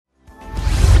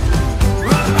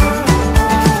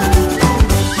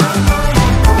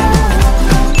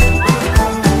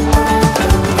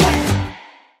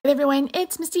everyone,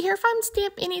 it's Misty here from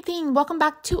Stamp Anything. Welcome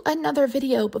back to another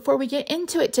video. Before we get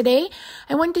into it today,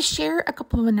 I wanted to share a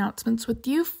couple of announcements with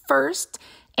you. First,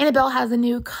 Annabelle has a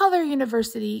new Color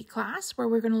University class where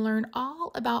we're going to learn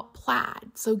all about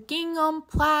plaid. So gingham,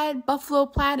 plaid, buffalo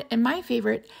plaid, and my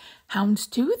favorite,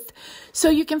 houndstooth. So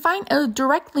you can find a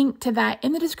direct link to that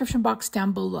in the description box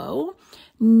down below.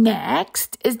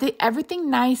 Next is the Everything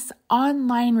Nice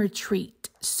online retreat.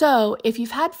 So if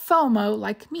you've had FOMO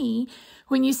like me,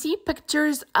 when you see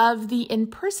pictures of the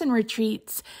in-person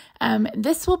retreats,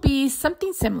 this will be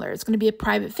something similar. It's going to be a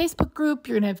private Facebook group.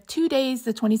 You're going to have 2 days,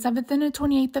 the 27th and the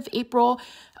 28th of April,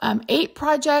 8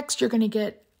 projects. You're going to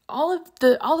get all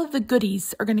of the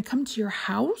goodies are going to come to your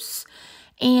house,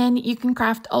 and you can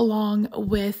craft along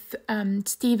with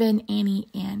Stephen, Annie,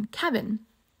 and Kevin.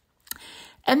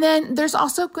 And then there's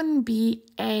also going to be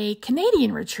a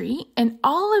Canadian retreat, and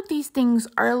all of these things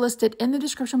are listed in the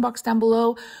description box down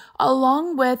below,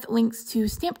 along with links to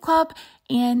Stamp Club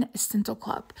and Stencil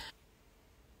Club.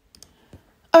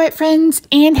 All right, friends,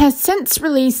 Anne has since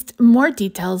released more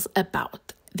details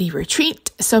about the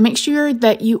retreat, so make sure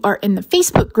that you are in the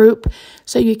Facebook group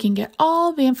so you can get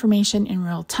all the information in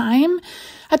real time.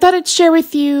 I thought I'd share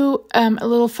with you a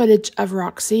little footage of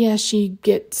Roxy as she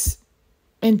gets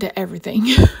into everything.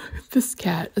 This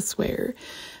cat, I swear.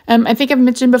 I think I've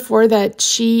mentioned before that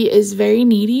she is very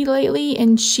needy lately,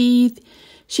 and she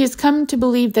has come to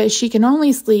believe that she can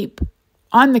only sleep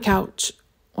on the couch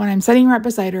when I'm sitting right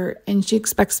beside her, and she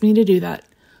expects me to do that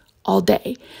all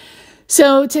day.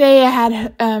 So today I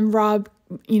had Rob,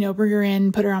 bring her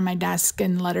in, put her on my desk,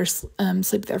 and let her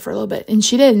sleep there for a little bit. And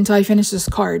she did until I finished this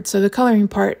card. So the coloring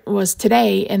part was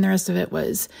today, and the rest of it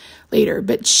was later.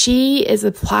 But she is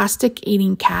a plastic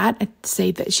eating cat. I'd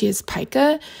say that she is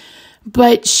pica,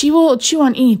 but she will chew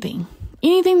on anything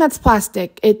that's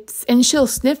plastic. And she'll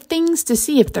sniff things to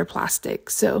see if they're plastic.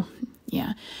 So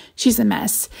yeah, she's a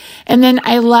mess. And then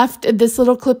I left this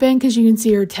little clip in because you can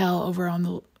see her tail over on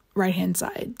the right-hand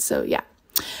side. So yeah.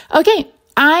 Okay,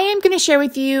 I am going to share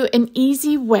with you an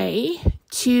easy way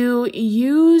to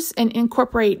use and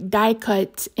incorporate die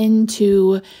cuts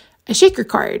into a shaker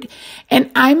card.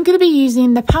 And I'm going to be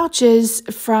using the pouches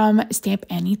from Stamp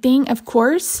Anything, of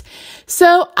course.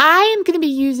 So I am going to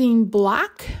be using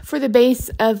black for the base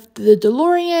of the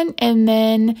DeLorean, and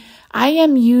then I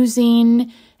am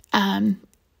using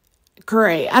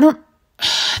gray.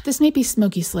 This may be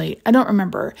smoky slate. I don't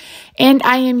remember. And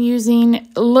I am using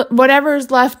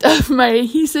whatever's left of my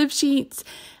adhesive sheets.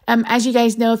 As you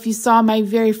guys know, if you saw my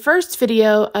very first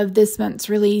video of this month's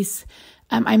release,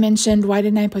 I mentioned, why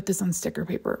didn't I put this on sticker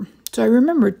paper? So I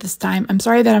remembered this time. I'm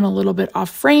sorry that I'm a little bit off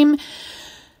frame.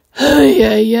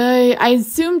 I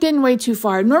zoomed in way too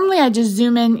far. Normally I just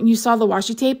zoom in. You saw the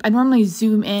washi tape. I normally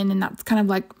zoom in, and that's kind of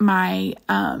like my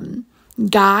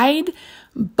guide.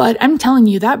 But I'm telling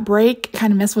you, that break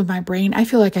kind of messed with my brain. I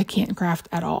feel like I can't craft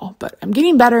at all, but I'm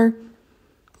getting better,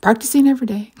 practicing every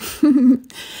day.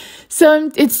 So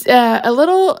it's a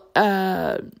little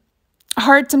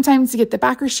hard sometimes to get the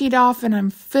backer sheet off, and I'm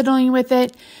fiddling with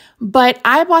it. But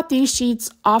I bought these sheets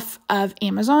off of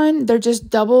Amazon. They're just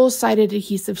double-sided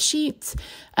adhesive sheets.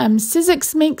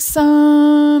 Sizzix makes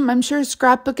some. I'm sure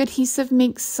Scrapbook Adhesive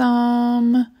makes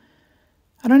some.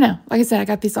 I don't know. Like I said, I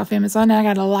got these off Amazon, and I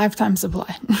got a lifetime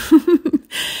supply.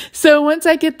 So once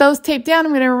I get those taped down,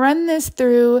 I'm going to run this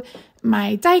through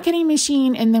my die cutting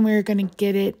machine, and then we're going to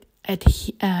get it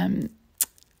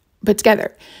put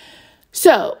together.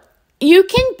 So you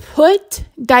can put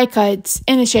die cuts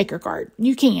in a shaker card.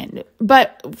 You can.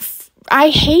 But I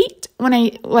hate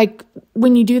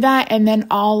when you do that, and then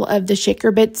all of the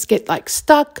shaker bits get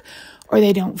stuck, or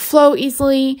they don't flow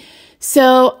easily.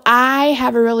 So I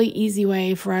have a really easy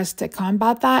way for us to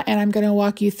combat that, and I'm going to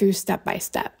walk you through step by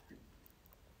step.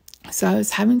 So I was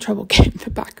having trouble getting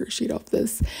the backer sheet off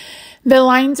this. The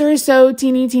lines are so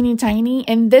teeny, teeny, tiny,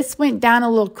 and this went down a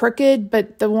little crooked,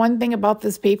 but the one thing about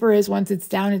this paper is once it's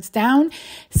down, it's down.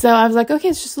 So I was like, okay,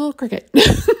 it's just a little crooked.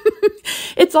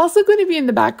 It's also going to be in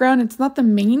the background. It's not the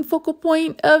main focal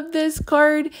point of this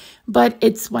card, but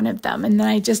it's one of them. And then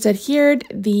I just adhered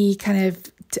the kind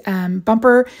of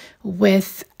bumper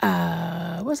with,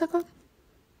 what's that called?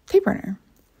 Tape runner.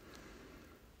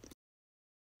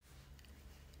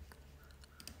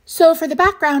 So for the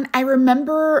background, I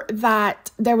remember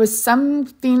that there was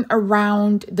something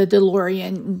around the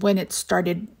DeLorean when it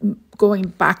started going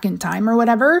back in time or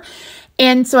whatever.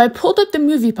 And so I pulled up the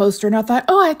movie poster, and I thought,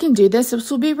 oh, I can do this. This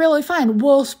will be really fun.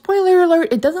 Well, spoiler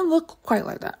alert, it doesn't look quite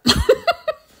like that.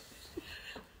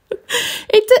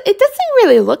 It doesn't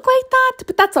really look like that,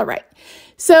 but that's all right.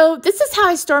 So this is how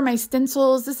I store my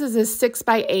stencils. This is a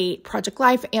 6x8 Project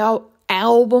Life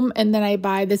album, and then I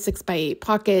buy the 6x8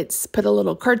 pockets, put a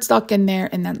little cardstock in there,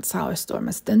 and that's how I store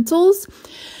my stencils.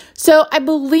 So I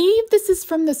believe this is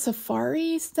from the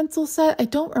Safari stencil set. I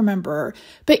don't remember,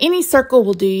 but any circle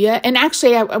will do you. And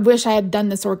actually, I wish I had done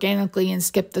this organically and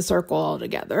skipped the circle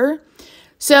altogether.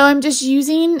 So I'm just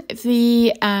using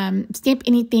the Stamp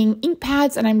Anything ink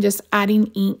pads, and I'm just adding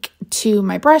ink to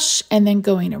my brush and then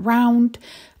going around.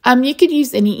 You could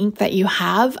use any ink that you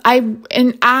have. I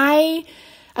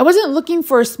wasn't looking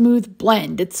for a smooth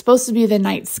blend. It's supposed to be the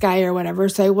night sky or whatever,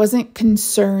 so I wasn't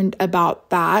concerned about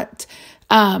that.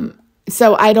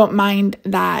 So I don't mind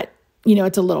that,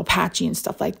 it's a little patchy and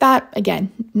stuff like that.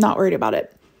 Again, not worried about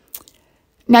it.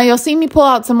 Now you'll see me pull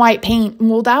out some white paint.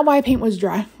 Well, that white paint was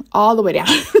dry all the way down.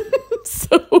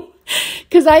 So,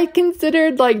 because I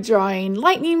considered like drawing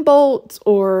lightning bolts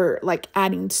or like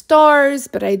adding stars,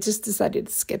 but I just decided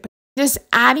to skip it. Just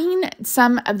adding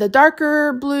some of the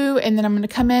darker blue, and then I'm going to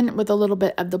come in with a little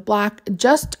bit of the black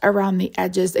just around the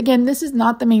edges. Again, this is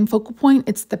not the main focal point.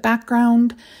 It's the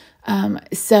background.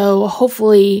 So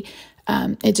hopefully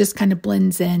it just kind of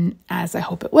blends in as I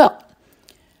hope it will.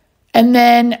 And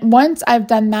then once I've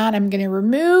done that, I'm going to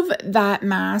remove that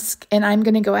mask, and I'm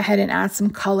going to go ahead and add some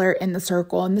color in the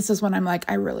circle. And this is when I'm like,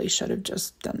 I really should have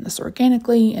just done this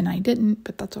organically, and I didn't,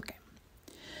 but that's okay.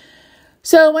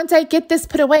 So once I get this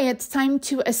put away, it's time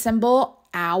to assemble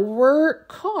our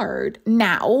card.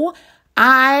 Now,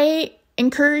 I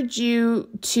encourage you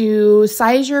to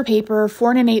size your paper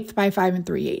 4 1/8 by 5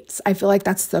 3/8. I feel like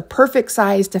that's the perfect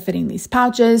size to fit in these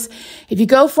pouches. If you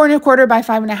go 4 1/4 by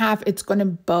 5 1/2, it's going to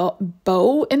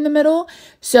bow in the middle.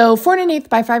 So 4 1/8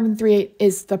 by 5 3/8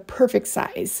 is the perfect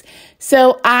size.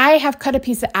 So I have cut a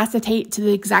piece of acetate to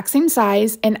the exact same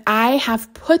size, and I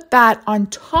have put that on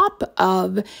top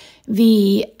of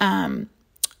the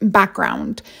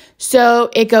background. So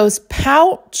it goes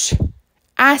pouch,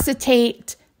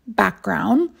 acetate,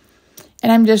 background,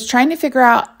 and I'm just trying to figure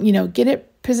out, get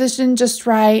it positioned just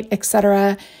right,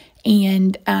 etc.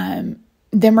 And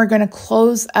then we're going to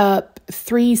close up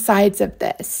 3 sides of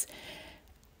this.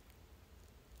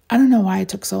 I don't know why it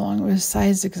took so long. It was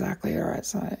sized exactly the right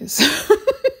size.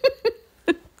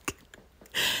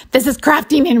 This is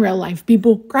crafting in real life,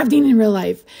 people. Crafting in real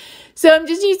life. So I'm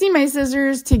just using my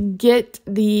scissors to get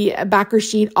the backer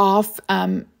sheet off.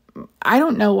 I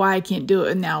don't know why I can't do it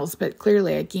with nails, but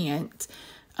clearly I can't.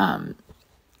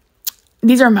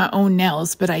 These are my own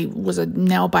nails, but I was a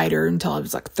nail biter until I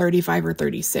was like 35 or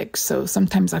 36. So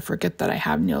sometimes I forget that I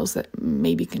have nails that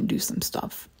maybe can do some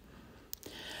stuff.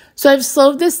 So I've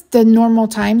slowed this the normal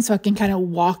time so I can kind of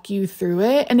walk you through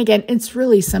it. And again, it's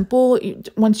really simple.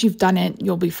 Once you've done it,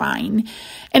 you'll be fine.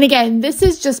 And again, this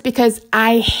is just because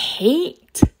I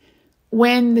hate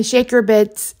when the shaker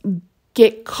bits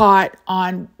get caught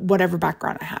on whatever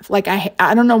background I have. Like,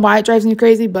 I don't know why it drives me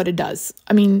crazy, but it does.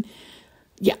 I mean,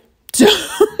 yeah.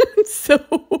 So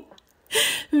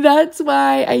that's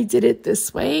why I did it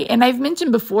this way. And I've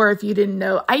mentioned before, if you didn't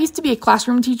know, I used to be a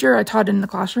classroom teacher. I taught in the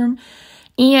classroom.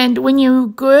 And when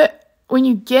you get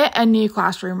a new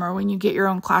classroom, or when you get your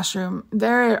own classroom,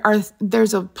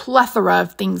 there's a plethora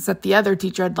of things that the other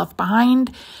teacher had left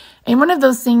behind. And one of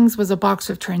those things was a box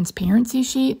of transparency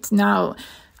sheets. Now,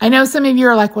 I know some of you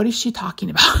are like, what is she talking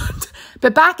about?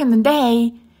 But back in the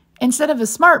day, instead of a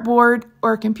smart board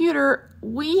or a computer,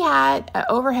 we had an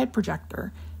overhead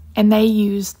projector, and they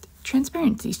used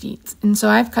transparency sheets. And so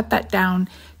I've cut that down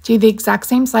to the exact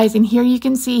same size. And here you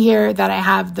can see here that I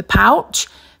have the pouch,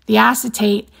 the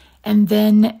acetate, and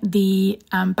then the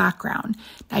background.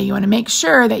 Now you want to make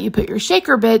sure that you put your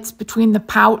shaker bits between the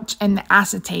pouch and the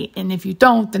acetate. And if you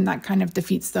don't, then that kind of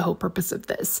defeats the whole purpose of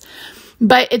this.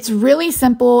 But it's really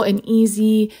simple and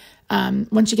easy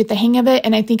once you get the hang of it.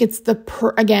 And I think it's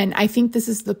I think this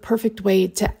is the perfect way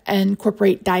to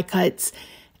incorporate die cuts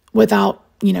without,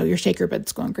 your shaker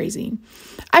bits going crazy.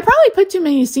 I probably put too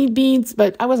many seed beads,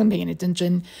 but I wasn't paying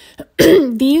attention.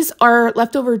 These are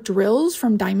leftover drills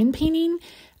from diamond painting.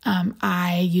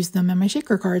 I use them in my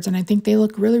shaker cards, and I think they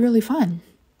look really, really fun.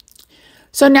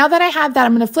 So now that I have that,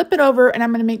 I'm going to flip it over, and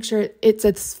I'm going to make sure it's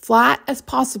as flat as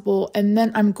possible. And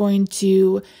then I'm going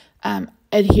to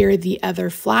adhere the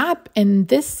other flap, and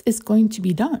this is going to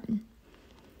be done.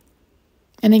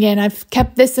 And again, I've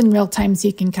kept this in real time so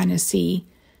you can kind of see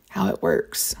how it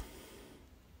works.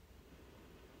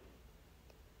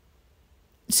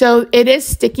 So it is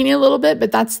sticking a little bit, but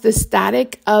that's the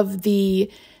static of the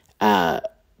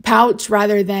pouch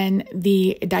rather than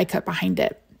the die cut behind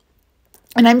it.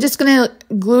 And I'm just going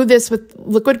to glue this with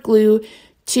liquid glue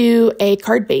to a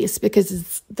card base because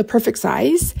it's the perfect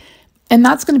size. And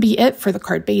that's going to be it for the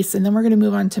card base. And then we're going to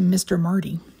move on to Mr.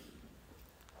 Marty.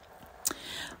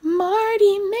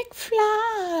 Marty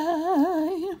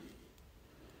McFly.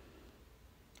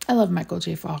 I love Michael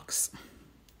J. Fox.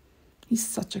 He's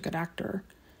such a good actor.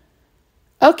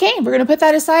 Okay, we're going to put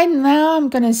that aside. Now I'm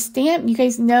going to stamp. You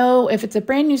guys know if it's a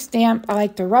brand new stamp, I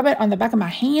like to rub it on the back of my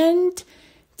hand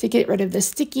to get rid of the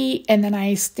sticky, and then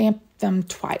I stamp them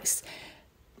twice.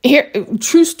 Here,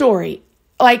 true story.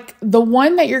 Like the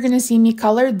one that you're going to see me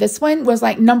color, this one was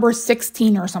like number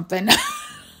 16 or something.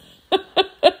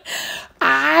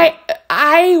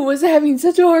 I was having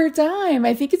such a hard time.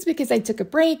 I think it's because I took a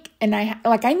break and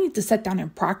I need to sit down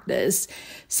and practice.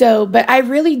 So, but I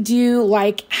really do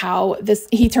like how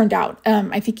he turned out.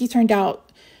 I think he turned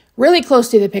out really close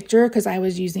to the picture because I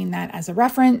was using that as a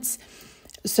reference.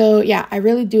 So yeah, I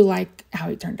really do like how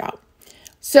he turned out.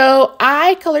 So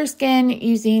I color skin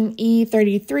using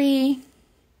E33,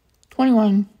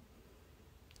 21,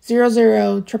 00,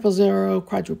 000, 000,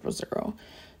 quadruple 0.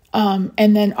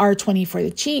 And then R20 for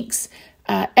the cheeks.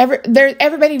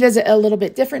 Everybody does it a little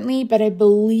bit differently, but I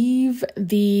believe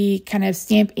the kind of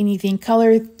stamp anything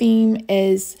color theme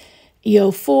is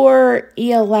E04,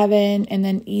 E11, and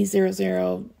then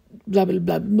E00, blah, blah,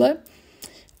 blah, blah.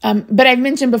 But I've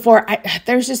mentioned before,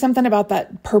 there's just something about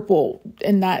that purple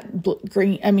and that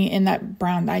green, in that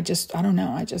brown. I don't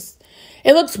know.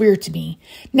 It looks weird to me.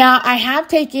 Now I have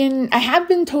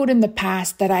been told in the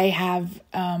past that I have,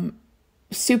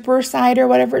 super sight or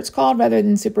whatever it's called, rather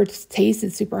than super taste,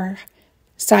 it's super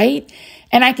sight.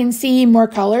 And I can see more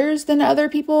colors than other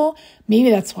people. Maybe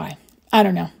that's why. I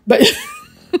don't know. But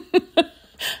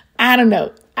I don't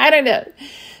know.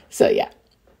 So yeah.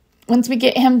 Once we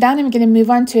get him done, I'm going to move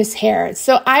on to his hair.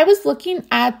 So I was looking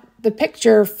at the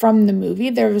picture from the movie.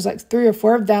 There was like 3 or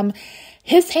 4 of them.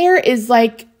 His hair is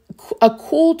like a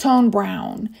cool tone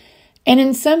brown. And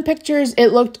in some pictures, it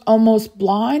looked almost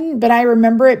blonde, but I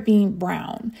remember it being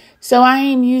brown. So I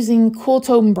am using cool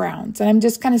tone browns. And I'm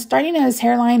just kind of starting at his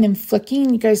hairline and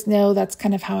flicking. You guys know that's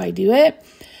kind of how I do it.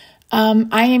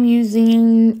 I am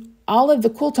using all of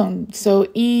the cool tones. So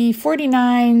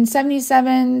E49,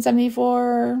 77,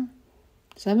 74,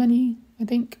 70, I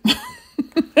think.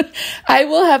 I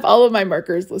will have all of my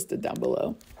markers listed down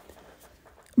below.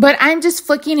 But I'm just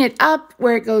flicking it up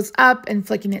where it goes up and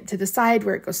flicking it to the side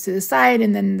where it goes to the side.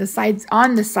 And then the sides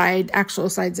on the side, actual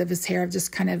sides of his hair, I've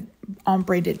just kind of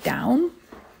ombreed it down.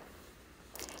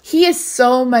 He is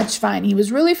so much fun. He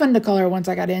was really fun to color once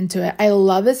I got into it. I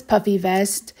love his puffy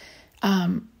vest.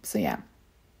 So yeah.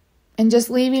 And just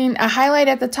leaving a highlight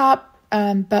at the top,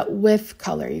 but with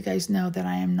color. You guys know that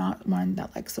I am not one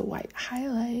that likes a white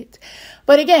highlight.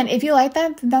 But again, if you like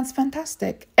that, then that's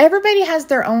fantastic. Everybody has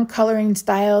their own coloring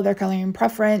style, their coloring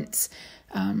preference.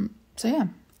 So yeah,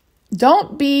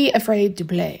 don't be afraid to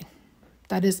play.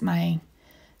 That is my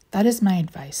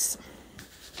advice,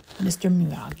 Mr.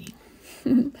 Miyagi.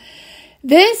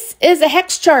 This is a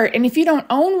hex chart, and if you don't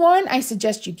own one, I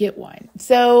suggest you get one.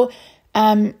 So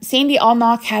Sandy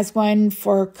Allnock has one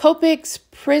for Copics,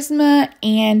 Prisma,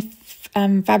 and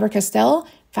Faber-Castell.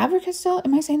 Faber-Castell,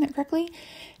 am I saying that correctly?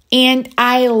 And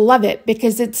I love it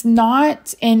because it's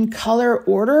not in color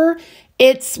order.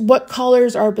 It's what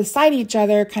colors are beside each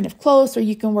other, kind of close, or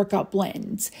you can work out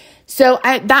blends. So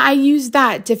I use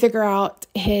that to figure out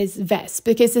his vest,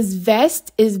 because his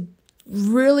vest is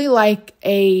really like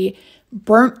a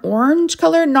burnt orange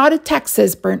color, not a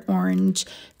Texas burnt orange.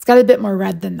 It's got a bit more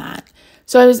red than that.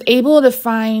 So I was able to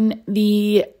find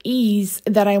the E's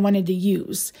that I wanted to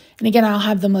use. And again, I'll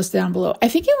have them listed down below. I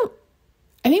think it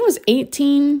was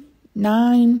 18,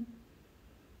 9,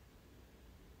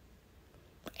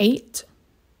 8,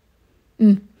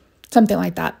 something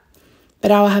like that.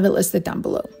 But I'll have it listed down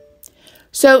below.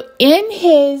 So in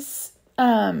his,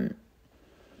 in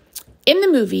the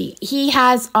movie, he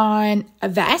has on a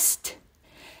vest.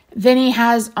 Then he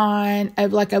has on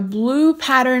a blue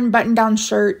pattern button-down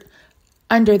shirt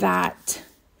under that.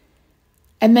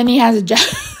 And then he has a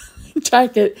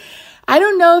jacket. I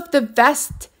don't know if the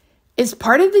vest is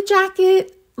part of the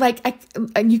jacket.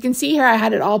 You can see here, I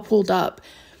had it all pulled up.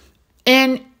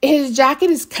 And his jacket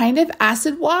is kind of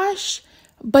acid wash,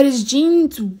 but his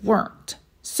jeans weren't.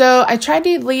 So I tried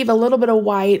to leave a little bit of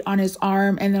white on his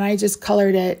arm, and then I just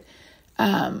colored it.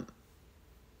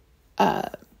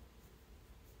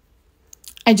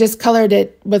 I just colored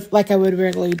it with like I would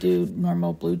regularly do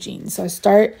normal blue jeans. So I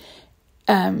start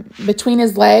between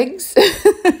his legs,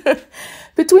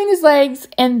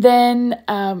 and then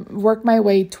work my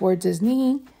way towards his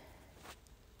knee.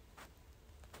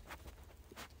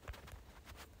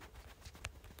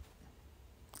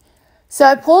 So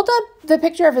I pulled up the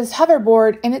picture of his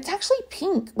hoverboard, and it's actually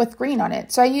pink with green on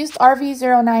it. So I used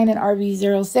RV09 and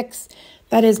RV06.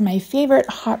 That is my favorite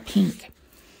hot pink.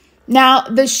 Now,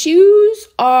 the shoes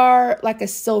are like a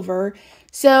silver.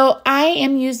 So I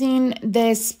am using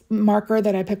this marker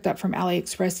that I picked up from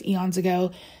AliExpress eons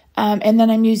ago. And then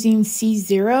I'm using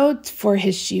C0 for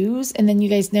his shoes. And then you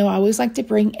guys know I always like to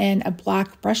bring in a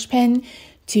black brush pen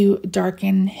to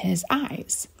darken his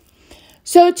eyes.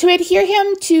 So to adhere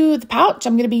him to the pouch,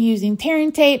 I'm going to be using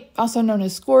tearing tape, also known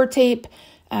as score tape.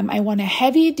 I want a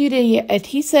heavy duty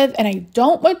adhesive, and I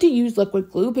don't want to use liquid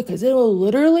glue because it will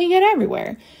literally get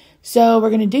everywhere. So we're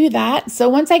going to do that. So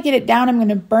once I get it down, I'm going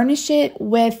to burnish it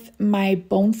with my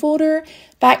bone folder.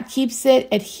 That keeps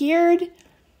it adhered.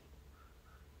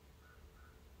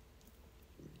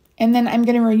 And then I'm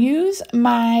going to reuse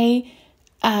my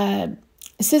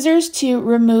scissors to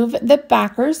remove the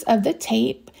backers of the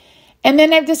tape. And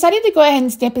then I've decided to go ahead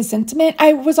and stamp a sentiment.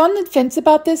 I was on the fence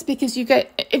about this because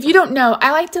if you don't know,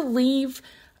 I like to leave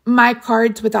my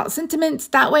cards without sentiments.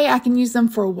 That way I can use them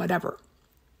for whatever.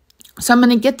 So I'm going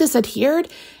to get this adhered.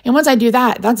 And once I do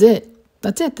that, that's it.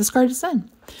 That's it. This card is done.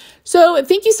 So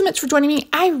thank you so much for joining me.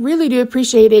 I really do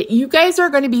appreciate it. You guys are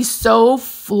going to be so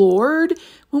floored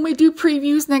when we do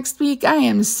previews next week. I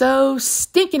am so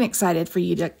stinking excited for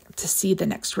you to see the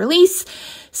next release.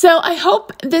 So I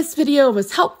hope this video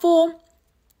was helpful.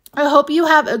 I hope you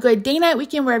have a good day, night,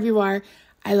 weekend, wherever you are.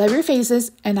 I love your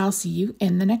faces, and I'll see you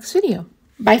in the next video.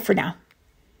 Bye for now.